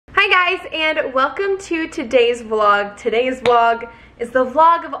Hey guys, and welcome to today's vlog. Today's vlog is the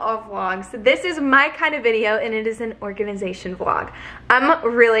vlog of all vlogs. This is my kind of video and it is an organization vlog. I'm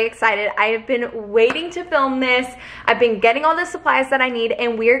really excited. I have been waiting to film this. I've been getting all the supplies that I need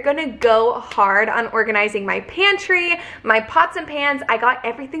and we're gonna go hard on organizing my pantry, my pots and pans. I got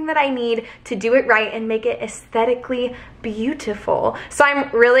everything that I need to do it right and make it aesthetically beautiful. So I'm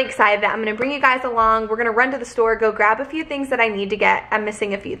really excited that I'm gonna bring you guys along. We're gonna run to the store, go grab a few things that I need to get. I'm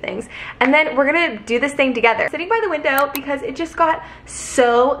missing a few things. And then we're gonna do this thing together. Sitting by the window because it just got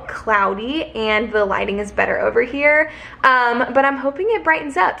so cloudy and the lighting is better over here. But I'm hoping it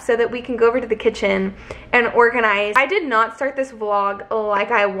brightens up so that we can go over to the kitchen and organize. I did not start this vlog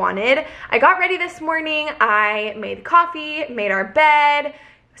like I wanted. I got ready this morning. I made coffee, made our bed,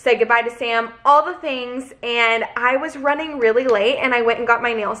 said goodbye to Sam, all the things, and I was running really late and I went and got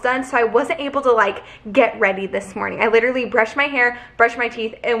my nails done, so I wasn't able to like get ready this morning. I literally brushed my hair, brushed my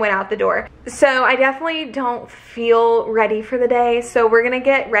teeth, and went out the door. So I definitely don't feel ready for the day, so we're gonna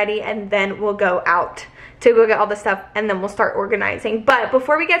get ready and then we'll go out to go get all the stuff and then we'll start organizing. But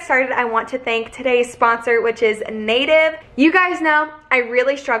before we get started, I want to thank today's sponsor, which is Native. You guys know I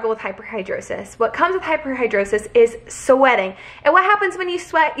really struggle with hyperhidrosis. What comes with hyperhidrosis is sweating. And what happens when you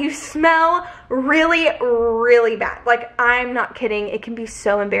sweat? You smell really, really bad. Like, I'm not kidding. It can be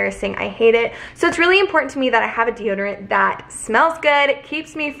so embarrassing. I hate it. So it's really important to me that I have a deodorant that smells good,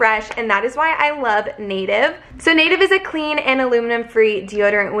 keeps me fresh, and that is why I love Native. So Native is a clean and aluminum-free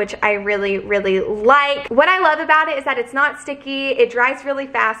deodorant, which I really, really like. What I love about it is that it's not sticky, it dries really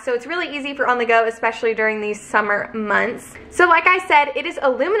fast, so it's really easy for on the go, especially during these summer months. So like I said, it is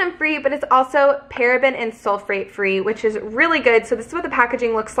aluminum free, but it's also paraben and sulfate free, which is really good. So this is what the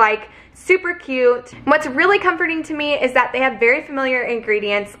packaging looks like. Super cute. What's really comforting to me is that they have very familiar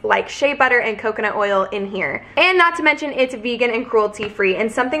ingredients like shea butter and coconut oil in here. And not to mention it's vegan and cruelty free.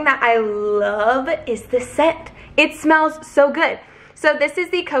 And something that I love is the scent. It smells so good. So this is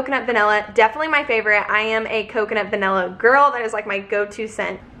the coconut vanilla, definitely my favorite. I am a coconut vanilla girl. That is like my go-to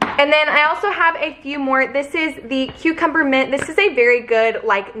scent. And then I also have a few more. This is the cucumber mint. This is a very good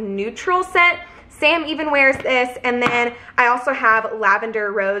like neutral scent. Sam even wears this. And then I also have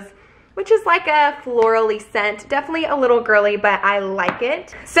lavender rose, which is like a florally scent. Definitely a little girly, but I like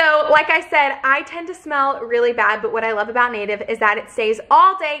it. So like I said, I tend to smell really bad, but what I love about Native is that it stays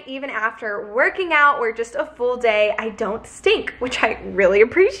all day, even after working out or just a full day. I don't stink, which I really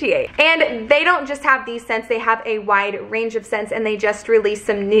appreciate. And they don't just have these scents, they have a wide range of scents, and they just released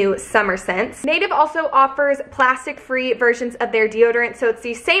some new summer scents. Native also offers plastic-free versions of their deodorant, so it's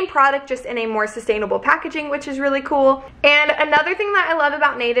the same product, just in a more sustainable packaging, which is really cool. And another thing that I love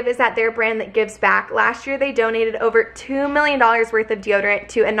about Native is that they're a brand that gives back. Last year they donated over $2 million worth of deodorant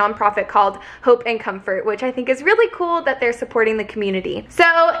to a nonprofit called Hope and Comfort, which I think is really cool that they're supporting the community.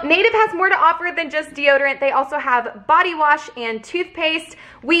 So Native has more to offer than just deodorant. They also have body wash and toothpaste.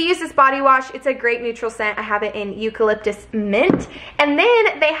 We use this body wash. It's a great neutral scent. I have it in eucalyptus mint. And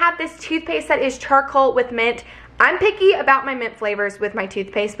then they have this toothpaste that is charcoal with mint. I'm picky about my mint flavors with my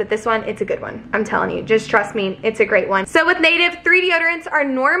toothpaste, but this one, it's a good one. I'm telling you, just trust me, it's a great one. So with Native, 3 deodorants are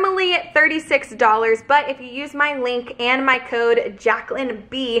normally $36, but if you use my link and my code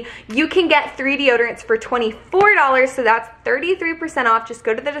JaclynB, you can get 3 deodorants for $24, so that's 33% off. Just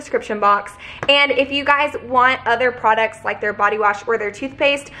go to the description box. And if you guys want other products like their body wash or their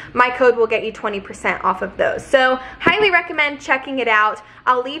toothpaste, my code will get you 20% off of those. So highly recommend checking it out.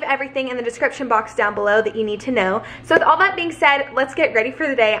 I'll leave everything in the description box down below that you need to know. So with all that being said, let's get ready for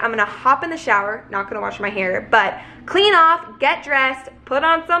the day. I'm gonna hop in the shower, not gonna wash my hair, but clean off, get dressed, put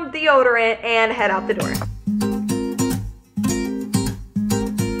on some deodorant, and head out the door.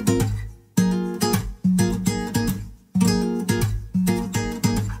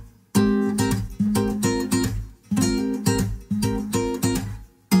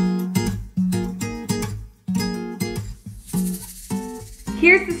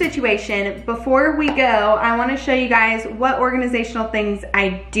 Here's the situation. Before we go, I want to show you guys what organizational things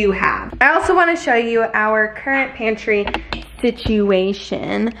I do have. I also want to show you our current pantry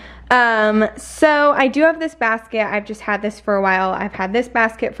situation. So I do have this basket. I've just had this for a while. I've had this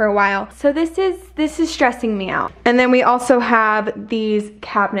basket for a while. So this is stressing me out. And then we also have these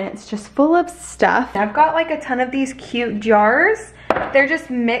cabinets just full of stuff. I've got like a ton of these cute jars. They're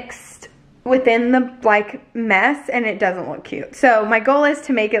just mixed within the like mess and it doesn't look cute. So my goal is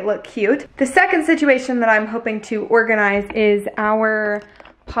to make it look cute. The second situation that I'm hoping to organize is our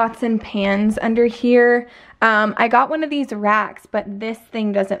pots and pans under here. I got one of these racks, but this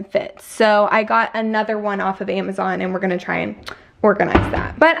thing doesn't fit. So I got another one off of Amazon and we're gonna try and organize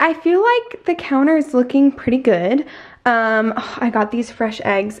that. But I feel like the counter is looking pretty good. I got these fresh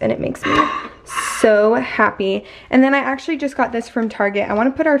eggs and it makes me so happy. And then I actually just got this from Target. I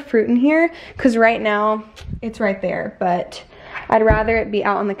want to put our fruit in here because right now it's right there, but I'd rather it be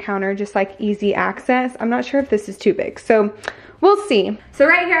out on the counter, just like easy access. I'm not sure if this is too big, so we'll see. So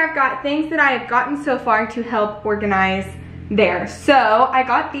right here I've got things that I have gotten so far to help organize there. So I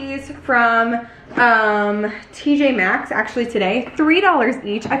got these from TJ Maxx actually today, $3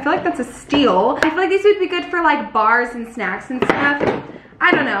 each. I feel like that's a steal. I feel like these would be good for like bars and snacks and stuff.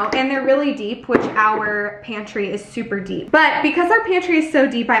 I don't know, and they're really deep, which our pantry is super deep. But because our pantry is so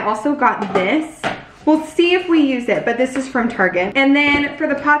deep, I also got this. We'll see if we use it, but this is from Target. And then for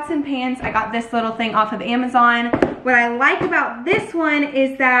the pots and pans, I got this little thing off of Amazon. What I like about this one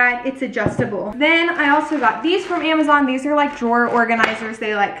is that it's adjustable. Then I also got these from Amazon. These are like drawer organizers.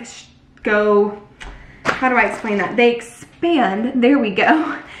 They like go, how do I explain that? They expand, there we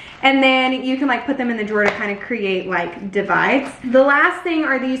go. And then you can like put them in the drawer to kind of create like divides. The last thing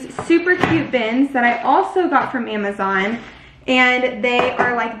are these super cute bins that I also got from Amazon. And they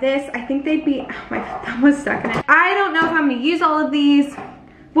are like this. I think they'd be, oh, my thumb was stuck in it. I don't know if I'm gonna use all of these.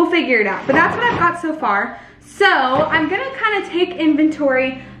 We'll figure it out, but that's what I've got so far. So I'm gonna kind of take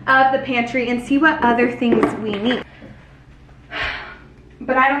inventory of the pantry and see what other things we need.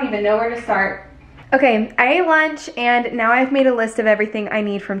 But I don't even know where to start. Okay, I ate lunch and now I've made a list of everything I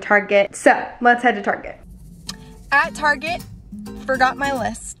need from Target. So let's head to Target. At Target, forgot my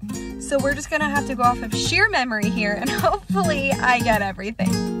list. So we're just gonna have to go off of sheer memory here and hopefully I get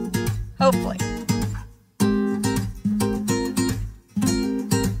everything. Hopefully.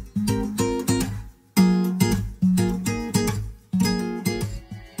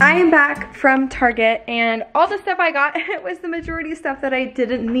 I am back from Target and all the stuff I got was the majority of stuff that I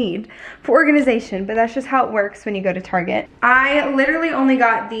didn't need for organization, but that's just how it works when you go to Target. I literally only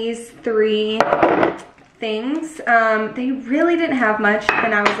got these 3 things. They really didn't have much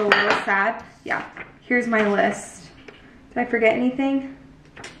and I was a little sad. Yeah, here's my list. Did I forget anything?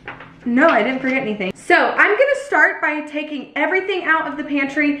 No, I didn't forget anything. So I'm gonna start by taking everything out of the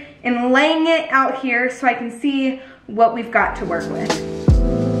pantry and laying it out here so I can see what we've got to work with.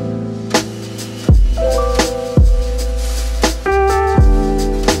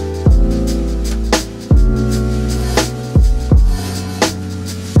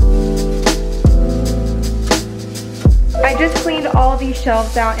 I just cleaned all these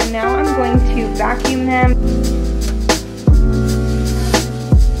shelves out and now I'm going to vacuum them.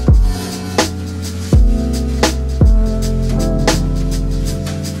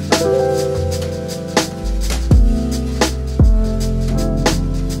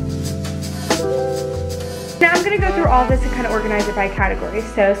 Now I'm gonna go through all this and kind of organize it by category.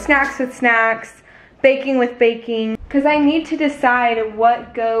 So snacks with snacks, baking with baking, because I need to decide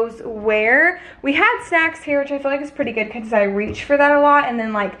what goes where. We had snacks here, which I feel like is pretty good because I reach for that a lot, and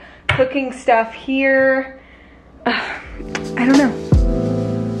then like cooking stuff here. I don't know.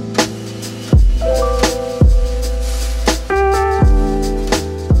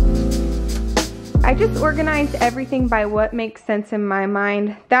 I just organized everything by what makes sense in my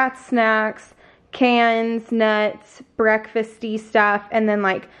mind. That's snacks, cans, nuts, breakfasty stuff, and then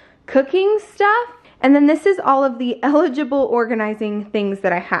like cooking stuff. And then this is all of the eligible organizing things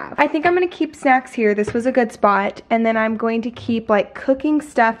that I have. I think I'm gonna keep snacks here. This was a good spot. And then I'm going to keep like cooking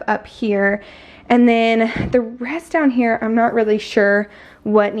stuff up here. And then the rest down here, I'm not really sure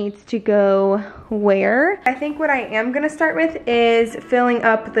what needs to go where. I think what I am gonna start with is filling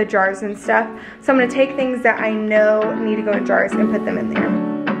up the jars and stuff. So I'm gonna take things that I know need to go in jars and put them in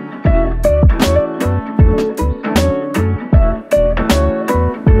there.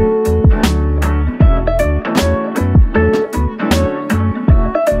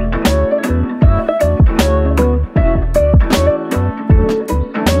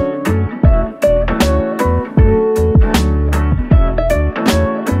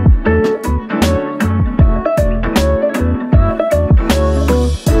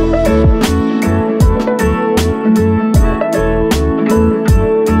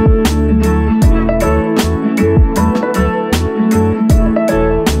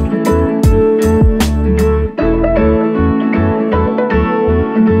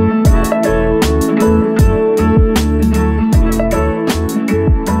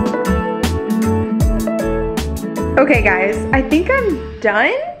 Okay guys, I think I'm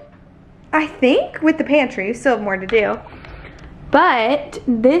done, with the pantry. Still have more to do. But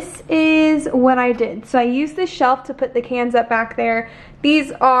this is what I did. So I used this shelf to put the cans up back there.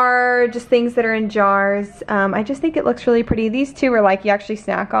 These are just things that are in jars. I just think it looks really pretty. These two are like you actually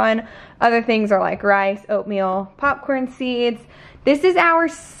snack on. Other things are like rice, oatmeal, popcorn seeds. This is our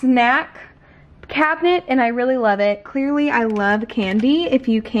snack cabinet and I really love it. Clearly I love candy, if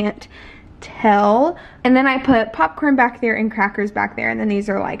you can't tell. And then I put popcorn back there and crackers back there, and then these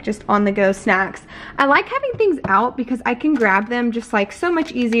are like just on the go snacks. I like having things out because I can grab them just like so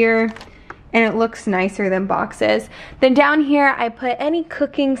much easier, and it looks nicer than boxes. Then down here I put any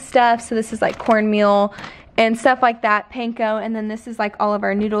cooking stuff, so this is like cornmeal and stuff like that, panko, and then this is like all of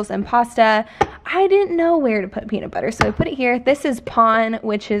our noodles and pasta. I didn't know where to put peanut butter, so I put it here. This is pan,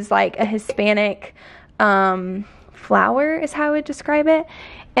 which is like a Hispanic flour is how I would describe it.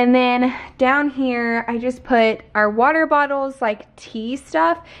 And then down here I just put our water bottles, like tea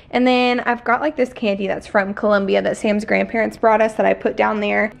stuff, and then I've got like this candy that's from Colombia that Sam's grandparents brought us that I put down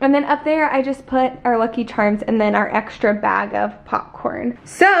there. And then up there I just put our Lucky Charms and then our extra bag of popcorn.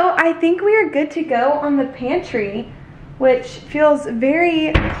 So I think we are good to go on the pantry, which feels very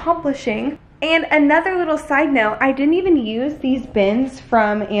accomplishing. And another little side note, I didn't even use these bins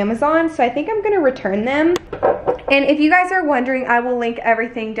from Amazon, so I think I'm gonna return them. And if you guys are wondering, I will link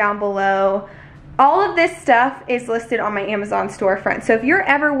everything down below. All of this stuff is listed on my Amazon storefront. So if you're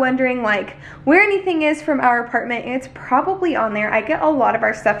ever wondering like where anything is from our apartment, it's probably on there. I get a lot of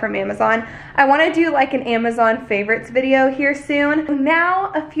our stuff from Amazon. I wanna do like an Amazon favorites video here soon.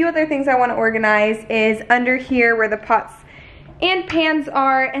 Now, a few other things I wanna organize is under here where the pots and pans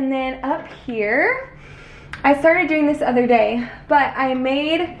are, and then up here, I started doing this the other day, but I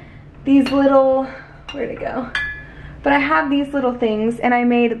made these little, where'd it go? But I have these little things, and I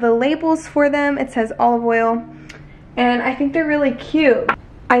made the labels for them. It says olive oil, and I think they're really cute.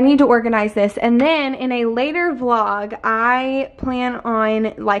 I need to organize this, and then in a later vlog, I plan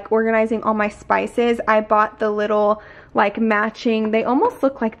on like organizing all my spices. I bought the little like matching, they almost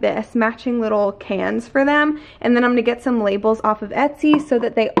look like this, matching little cans for them, and then I'm gonna get some labels off of Etsy so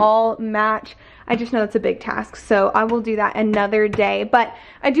that they all match. I just know it's a big task, so I will do that another day. But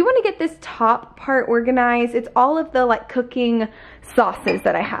I do want to get this top part organized. It's all of the like cooking sauces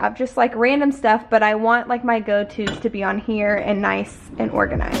that I have, just like random stuff, but I want like my go-tos to be on here and nice and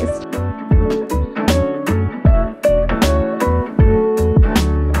organized.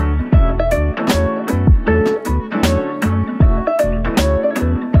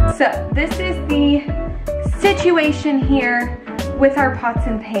 So this is the situation here with our pots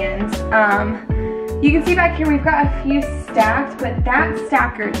and pans. You can see back here we've got a few stacked, but that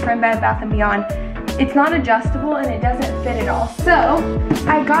stacker is from Bed Bath & Beyond. It's not adjustable and it doesn't fit at all. So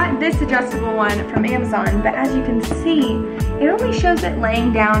I got this adjustable one from Amazon, but as you can see, it only shows it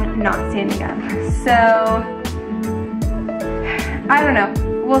laying down, not standing up. So I don't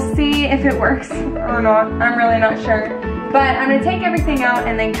know. We'll see if it works or not. I'm really not sure. But I'm gonna take everything out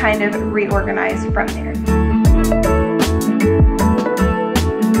and then kind of reorganize from there.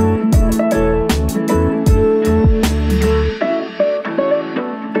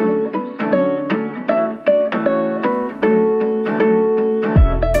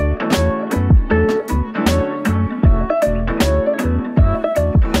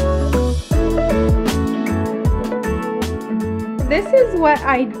 This is what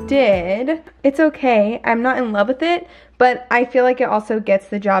I did. It's okay. I'm not in love with it, but I feel like it also gets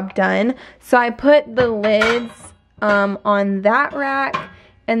the job done. So I put the lids on that rack,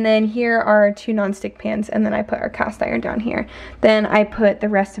 and then here are 2 nonstick pans, and then I put our cast iron down here. Then I put the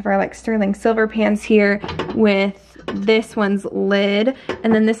rest of our like sterling silver pans here with this one's lid,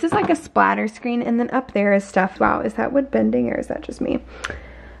 and then this is like a splatter screen, and then up there is stuff. Wow, is that wood bending or is that just me?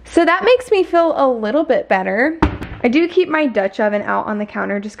 So that makes me feel a little bit better. I do keep my Dutch oven out on the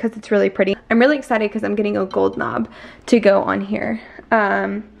counter just because it's really pretty. I'm really excited because I'm getting a gold knob to go on here.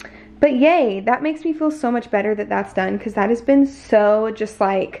 But yay, that makes me feel so much better that that's done, because that has been so just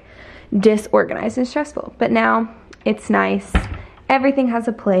like disorganized and stressful. But now it's nice. Everything has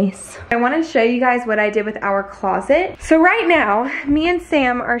a place. I want to show you guys what I did with our closet. So right now, me and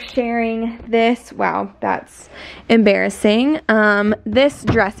Sam are sharing this, wow, that's embarrassing, this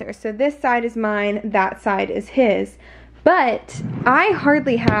dresser. So this side is mine, that side is his. But I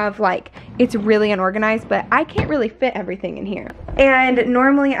hardly have, like, it's really unorganized, but I can't really fit everything in here. And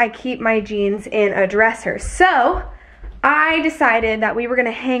normally I keep my jeans in a dresser. So I decided that we were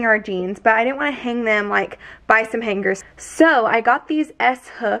gonna hang our jeans, but I didn't wanna hang them like by some hangers. So I got these S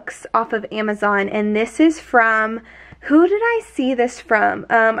hooks off of Amazon, and this is from, who did I see this from?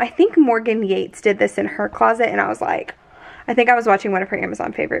 I think Morgan Yates did this in her closet, and I was like, I think I was watching one of her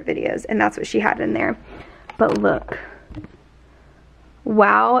Amazon favorite videos, and that's what she had in there. But look,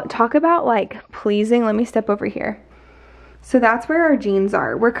 wow, talk about like pleasing. Let me step over here. So that's where our jeans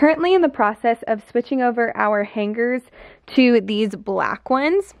are. We're currently in the process of switching over our hangers to these black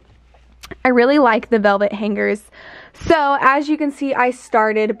ones. I really like the velvet hangers So as you can see, I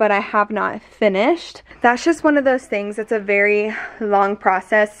started, but I have not finished. That's just one of those things. It's a very long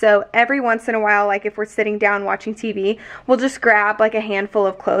process. So every once in a while, like if we're sitting down watching TV, we'll just grab like a handful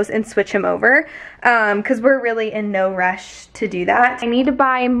of clothes and switch them over, because we're really in no rush to do that. I need to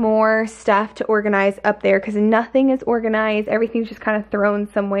buy more stuff to organize up there because nothing is organized. Everything's just kind of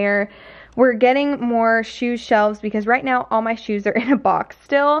thrown somewhere. We're getting more shoe shelves because right now all my shoes are in a box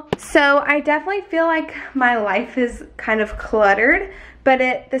still. So I definitely feel like my life is kind of cluttered, but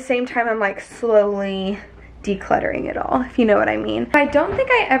at the same time I'm like slowly decluttering it all, if you know what I mean. I don't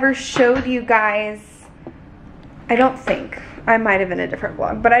think I ever showed you guys, I don't think, I might have in a different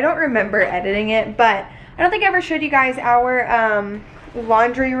vlog, but I don't remember editing it, but I don't think I ever showed you guys our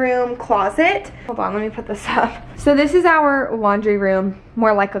laundry room closet. Hold on, let me put this up. So this is our laundry room,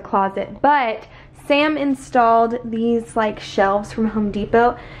 more like a closet, but Sam installed these like shelves from Home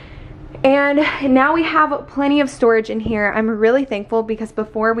Depot, and now we have plenty of storage in here. I'm really thankful because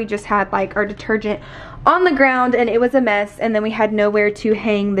before we just had like our detergent on the ground and it was a mess, and then we had nowhere to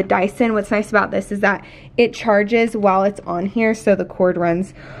hang the Dyson. What's nice about this is that it charges while it's on here, so the cord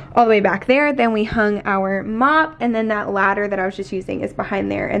runs all the way back there. Then we hung our mop, and then that ladder that I was just using is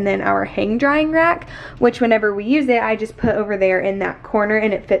behind there, and then our hang drying rack, which whenever we use it I just put over there in that corner,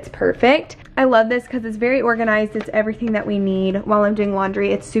 and it fits perfect. I love this because it's very organized. It's everything that we need while I'm doing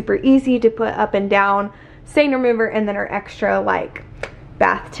laundry. It's super easy to put up and down, stain remover, and then our extra like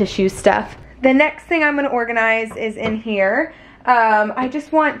bath tissue stuff. The next thing I'm going to organize is in here. I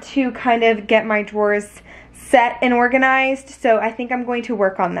just want to kind of get my drawers set and organized, so I think I'm going to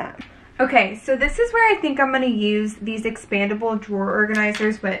work on that. Okay, so this is where I think I'm going to use these expandable drawer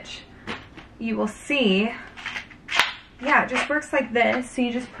organizers, which you will see. Yeah, it just works like this. So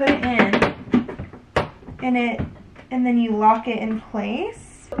you just put it in and then you lock it in place.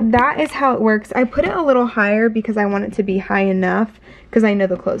 That is how it works. I put it a little higher because I want it to be high enough, because I know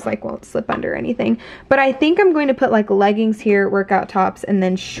the clothes like won't slip under anything. But I think I'm going to put like leggings here, workout tops, and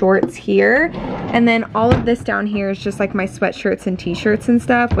then shorts here. And then all of this down here is just like my sweatshirts and t-shirts and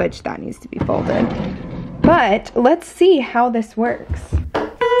stuff, which that needs to be folded. But let's see how this works.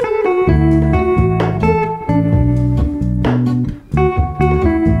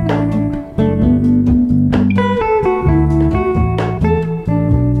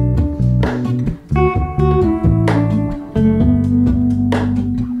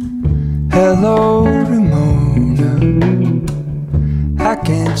 Hello, Ramona. I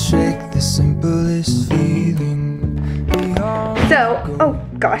can't shake the simplest feeling. So, oh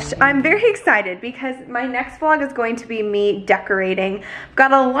gosh, I'm very excited because my next vlog is going to be me decorating. I've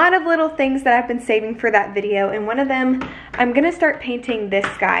got a lot of little things that I've been saving for that video, and one of them, I'm gonna start painting this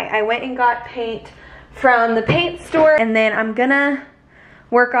guy. I went and got paint from the paint store, and then I'm gonna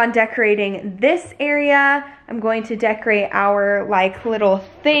work on decorating this area. I'm going to decorate our like little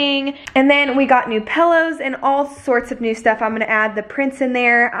thing. And then we got new pillows and all sorts of new stuff. I'm gonna add the prints in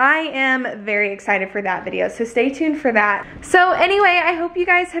there. I am very excited for that video, so stay tuned for that. So anyway, I hope you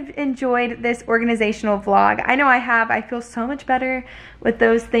guys have enjoyed this organizational vlog. I know I have. I feel so much better with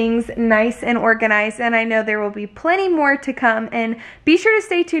those things nice and organized, and I know there will be plenty more to come. And be sure to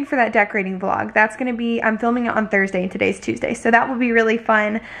stay tuned for that decorating vlog. That's gonna be, I'm filming it on Thursday and today's Tuesday, so that will be really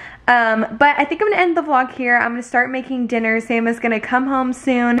fun. But I think I'm gonna end the vlog here. I'm gonna start making dinner. Sam is gonna come home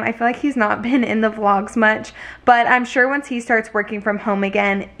soon. I feel like he's not been in the vlogs much, but I'm sure once he starts working from home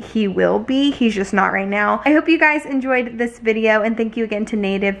again, he will be. He's just not right now. I hope you guys enjoyed this video, and thank you again to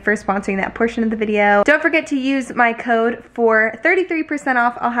Native for sponsoring that portion of the video. Don't forget to use my code for 33%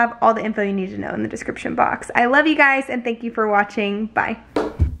 off. I'll have all the info you need to know in the description box. I love you guys, and thank you for watching. Bye.